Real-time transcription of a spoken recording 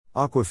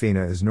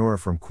Awkwafina is Nora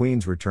from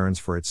Queens returns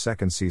for its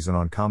second season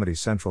on Comedy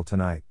Central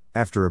tonight,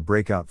 after a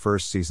breakout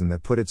first season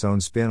that put its own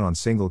spin on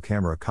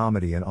single-camera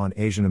comedy and on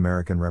Asian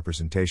American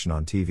representation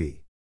on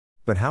TV.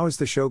 But how is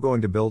the show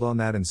going to build on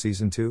that in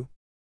Season 2?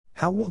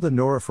 How will the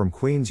Nora from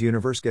Queens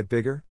universe get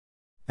bigger?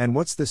 And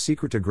what's the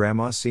secret to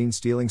Grandma's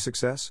scene-stealing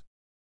success?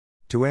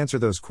 To answer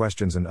those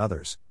questions and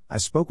others, I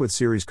spoke with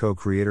series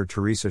co-creator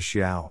Teresa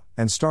Xiao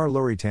and star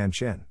Lori Tan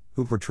Chin,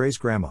 who portrays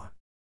Grandma.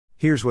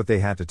 Here's what they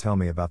had to tell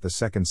me about the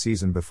second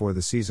season before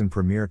the season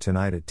premiere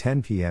tonight at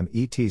 10 p.m.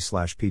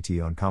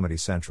 ET/PT on Comedy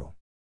Central.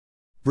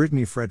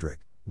 Brittany Frederick,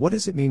 what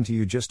does it mean to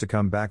you just to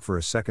come back for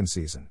a second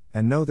season,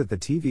 and know that the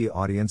TV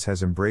audience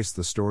has embraced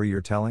the story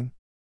you're telling?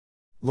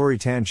 Lori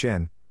Tan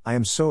Chin, I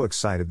am so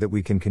excited that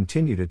we can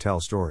continue to tell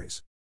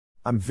stories.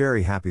 I'm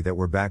very happy that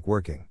we're back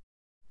working.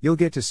 You'll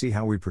get to see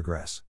how we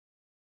progress.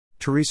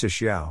 Teresa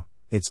Xiao,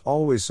 it's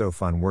always so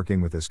fun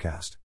working with this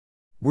cast.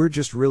 We're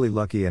just really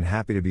lucky and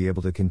happy to be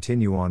able to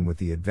continue on with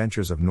the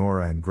adventures of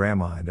Nora and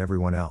Grandma and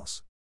everyone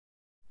else.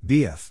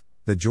 BF,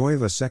 the joy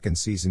of a second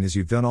season is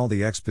you've done all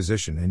the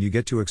exposition and you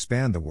get to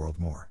expand the world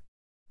more.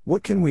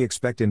 What can we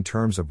expect in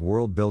terms of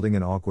world building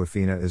in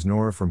Awkwafina as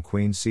Nora from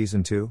Queens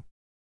Season 2?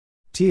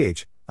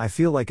 I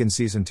feel like in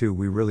Season 2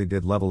 we really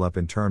did level up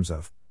in terms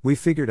of, we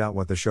figured out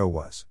what the show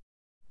was.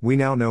 We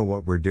now know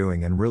what we're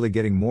doing and really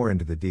getting more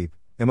into the deep,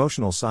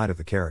 emotional side of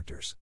the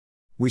characters.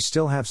 We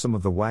still have some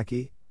of the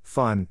wacky,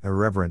 fun,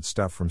 irreverent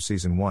stuff from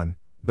Season 1,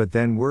 but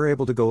then we're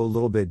able to go a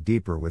little bit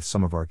deeper with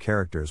some of our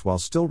characters while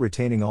still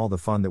retaining all the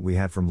fun that we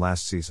had from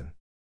last season.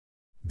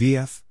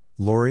 BF,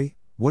 Lori,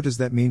 what does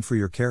that mean for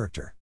your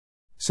character?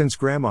 Since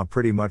Grandma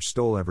pretty much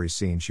stole every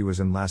scene she was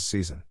in last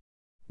season.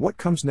 What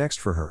comes next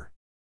for her?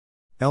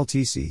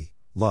 LTC,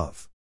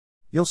 love.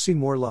 You'll see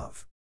more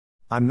love.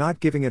 I'm not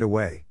giving it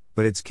away,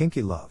 but it's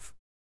kinky love.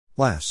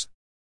 Laughs.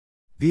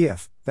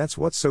 BF, that's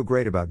what's so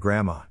great about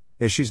Grandma,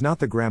 is she's not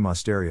the grandma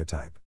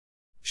stereotype.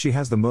 She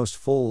has the most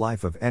full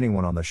life of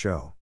anyone on the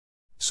show.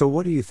 So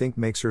what do you think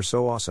makes her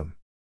so awesome?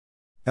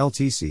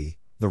 LTC,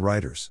 the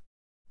writers.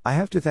 I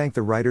have to thank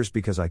the writers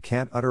because I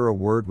can't utter a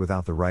word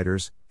without the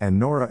writers, and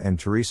Nora and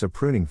Teresa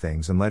pruning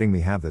things and letting me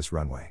have this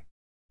runway.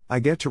 I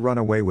get to run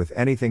away with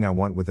anything I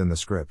want within the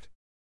script.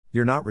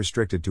 You're not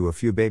restricted to a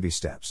few baby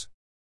steps.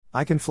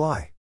 I can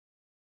fly.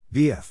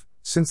 BF,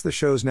 since the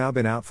show's now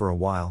been out for a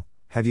while,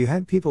 have you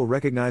had people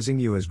recognizing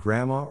you as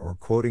Grandma or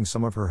quoting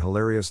some of her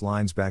hilarious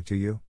lines back to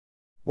you?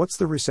 What's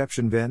the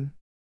reception been?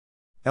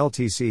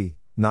 LTC,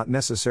 not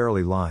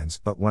necessarily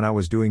lines, but when I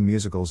was doing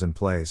musicals and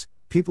plays,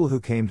 people who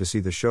came to see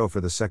the show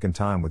for the second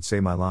time would say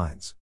my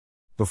lines.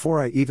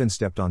 Before I even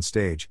stepped on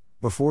stage,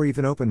 before I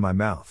even opened my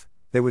mouth,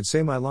 they would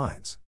say my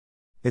lines.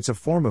 It's a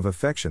form of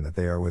affection that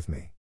they are with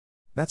me.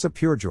 That's a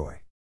pure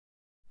joy.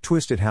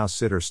 Twisted House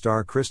Sitter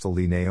star Crystal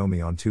Lee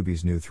Naomi on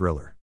Tubi's new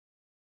thriller.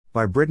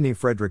 By Brittany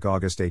Frederick,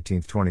 August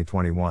 18,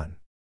 2021.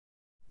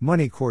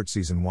 Money Court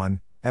Season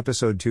 1,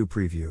 Episode 2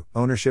 Preview,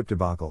 Ownership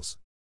Debacles.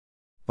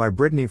 By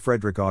Brittany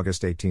Frederick,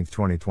 August 18,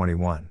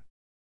 2021.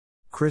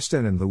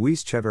 Kristen and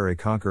Luis Chevere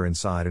conquer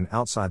inside and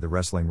outside the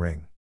wrestling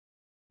ring.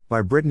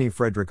 By Brittany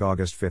Frederick,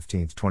 August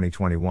 15,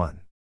 2021.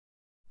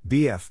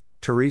 BF,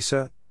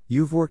 Teresa,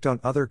 you've worked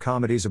on other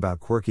comedies about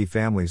quirky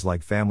families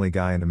like Family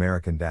Guy and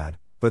American Dad,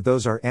 but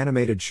those are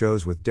animated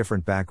shows with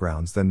different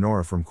backgrounds than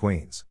Nora from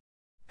Queens.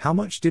 How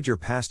much did your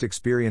past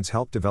experience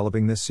help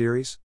developing this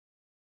series?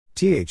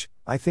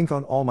 I think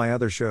on all my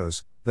other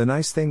shows, the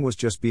nice thing was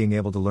just being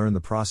able to learn the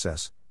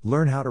process,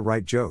 learn how to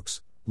write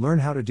jokes, learn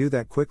how to do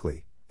that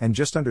quickly, and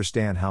just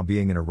understand how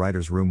being in a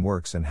writer's room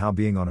works and how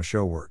being on a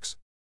show works.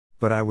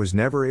 But I was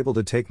never able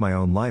to take my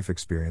own life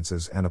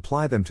experiences and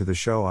apply them to the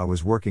show I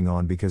was working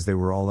on because they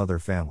were all other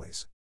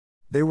families.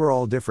 They were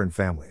all different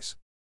families.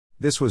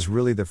 This was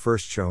really the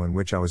first show in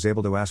which I was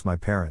able to ask my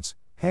parents,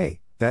 hey,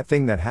 that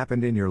thing that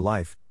happened in your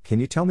life, can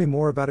you tell me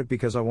more about it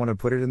because I want to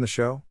put it in the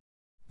show?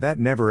 That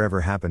never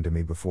ever happened to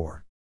me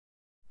before.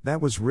 That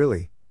was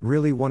really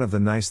one of the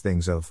nice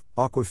things of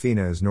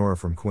Awkwafina as Nora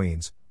from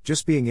Queens,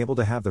 just being able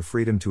to have the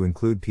freedom to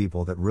include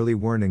people that really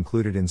weren't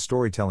included in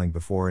storytelling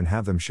before and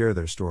have them share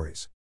their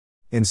stories.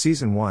 In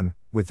Season 1,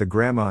 with the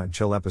Grandma and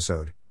Chill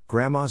episode,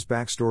 Grandma's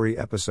backstory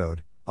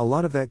episode, a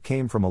lot of that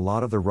came from a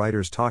lot of the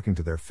writers talking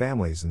to their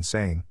families and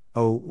saying,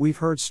 oh, we've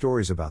heard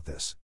stories about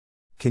this.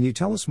 Can you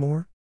tell us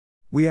more?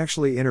 We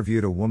actually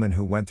interviewed a woman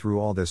who went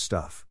through all this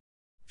stuff.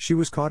 She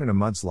was caught in a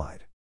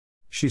mudslide.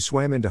 She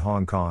swam into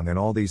Hong Kong and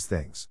all these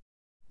things.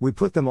 We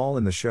put them all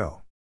in the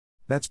show.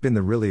 That's been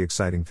the really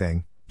exciting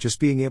thing, just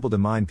being able to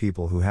mind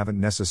people who haven't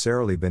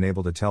necessarily been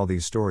able to tell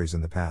these stories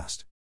in the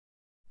past.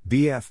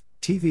 BF,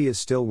 TV is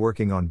still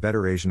working on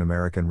better Asian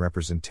American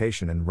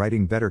representation and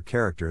writing better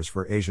characters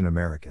for Asian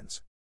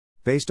Americans.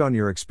 Based on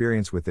your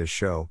experience with this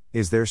show,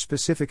 is there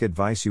specific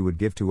advice you would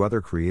give to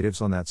other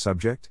creatives on that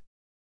subject?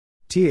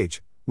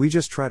 We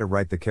just try to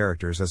write the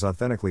characters as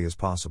authentically as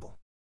possible.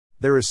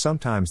 There is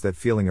sometimes that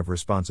feeling of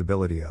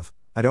responsibility of,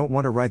 I don't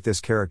want to write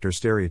this character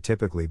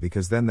stereotypically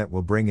because then that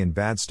will bring in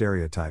bad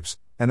stereotypes,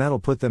 and that'll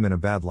put them in a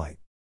bad light.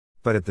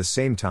 But at the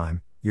same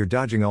time, you're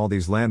dodging all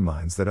these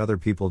landmines that other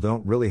people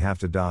don't really have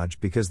to dodge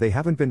because they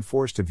haven't been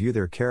forced to view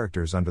their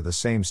characters under the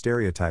same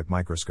stereotype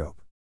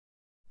microscope.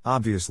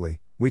 Obviously,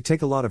 we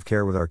take a lot of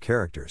care with our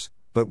characters,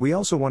 but we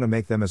also want to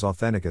make them as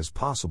authentic as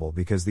possible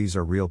because these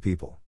are real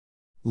people.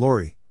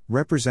 Lori,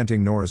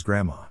 representing Nora's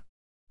grandma.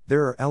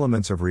 There are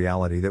elements of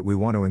reality that we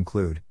want to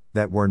include,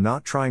 that we're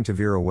not trying to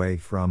veer away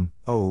from.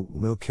 Oh,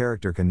 Lil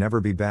character can never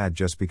be bad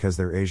just because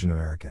they're Asian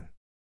American.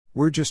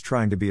 We're just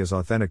trying to be as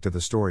authentic to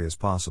the story as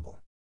possible.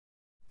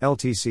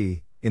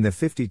 LTC, in the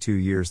 52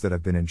 years that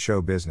I've been in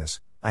show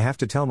business, I have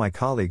to tell my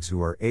colleagues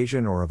who are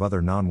Asian or of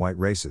other non-white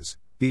races,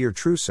 be your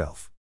true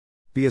self.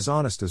 Be as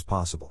honest as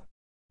possible.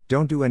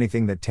 Don't do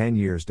anything that 10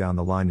 years down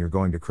the line you're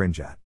going to cringe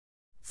at.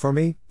 For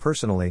me,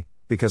 personally,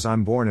 because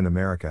I'm born in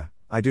America,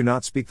 I do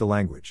not speak the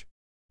language.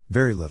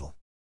 Very little.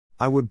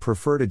 I would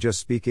prefer to just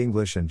speak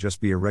English and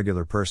just be a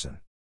regular person.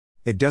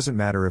 It doesn't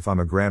matter if I'm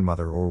a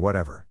grandmother or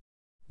whatever.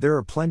 There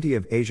are plenty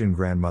of Asian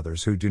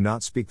grandmothers who do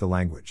not speak the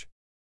language.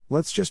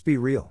 Let's just be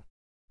real.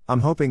 I'm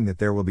hoping that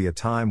there will be a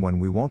time when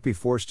we won't be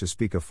forced to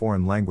speak a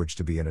foreign language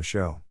to be in a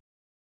show.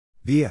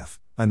 VF,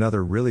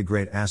 another really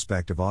great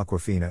aspect of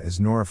Awkwafina as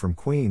Nora from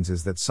Queens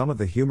is that some of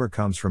the humor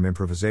comes from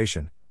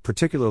improvisation,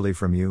 particularly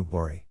from you,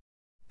 Lori.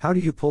 How do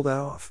you pull that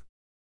off?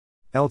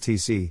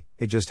 LTC,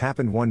 it just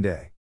happened one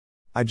day.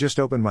 I just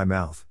opened my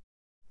mouth.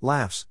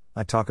 Laughs,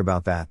 I talk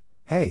about that.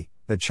 Hey,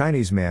 the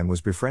Chinese man was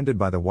befriended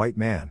by the white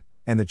man,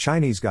 and the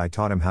Chinese guy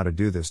taught him how to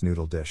do this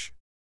noodle dish.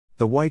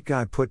 The white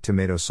guy put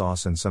tomato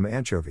sauce and some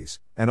anchovies,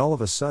 and all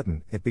of a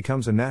sudden, it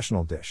becomes a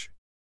national dish.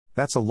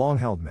 That's a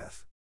long-held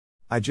myth.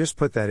 I just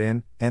put that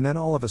in, and then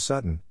all of a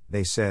sudden,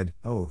 they said,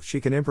 oh, she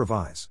can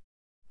improvise.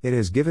 It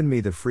has given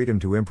me the freedom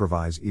to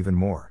improvise even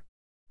more.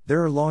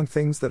 There are long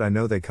things that I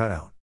know they cut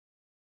out.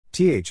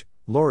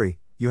 Lori,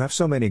 you have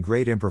so many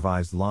great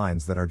improvised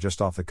lines that are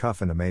just off the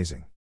cuff and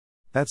amazing.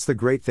 That's the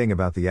great thing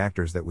about the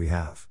actors that we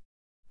have.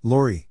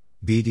 Lori,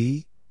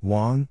 BD,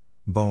 Wong,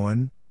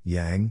 Bowen,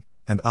 Yang,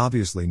 and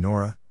obviously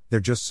Nora, they're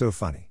just so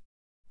funny.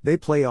 They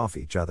play off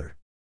each other.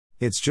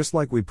 It's just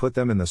like we put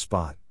them in the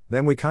spot,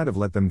 then we kind of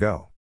let them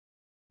go.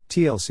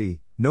 TLC,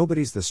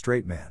 nobody's the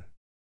straight man.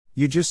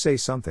 You just say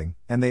something,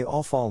 and they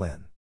all fall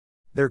in.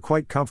 They're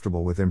quite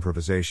comfortable with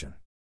improvisation.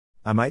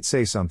 I might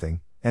say something,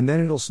 and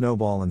then it'll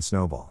snowball and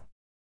snowball.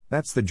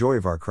 That's the joy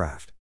of our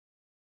craft.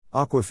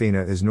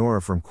 Awkwafina is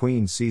Nora from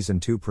Queens Season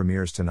 2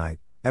 premieres tonight.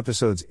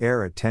 Episodes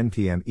air at 10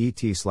 p.m.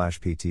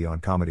 ET/PT on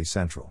Comedy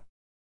Central.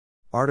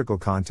 Article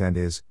content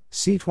is,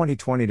 see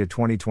 2020 to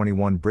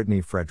 2021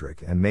 Brittany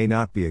Frederick and may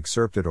not be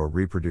excerpted or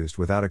reproduced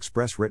without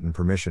express written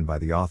permission by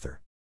the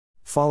author.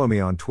 Follow me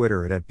on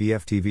Twitter at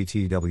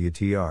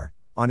BFTVTWTR,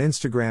 on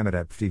Instagram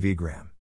at @FTVgram.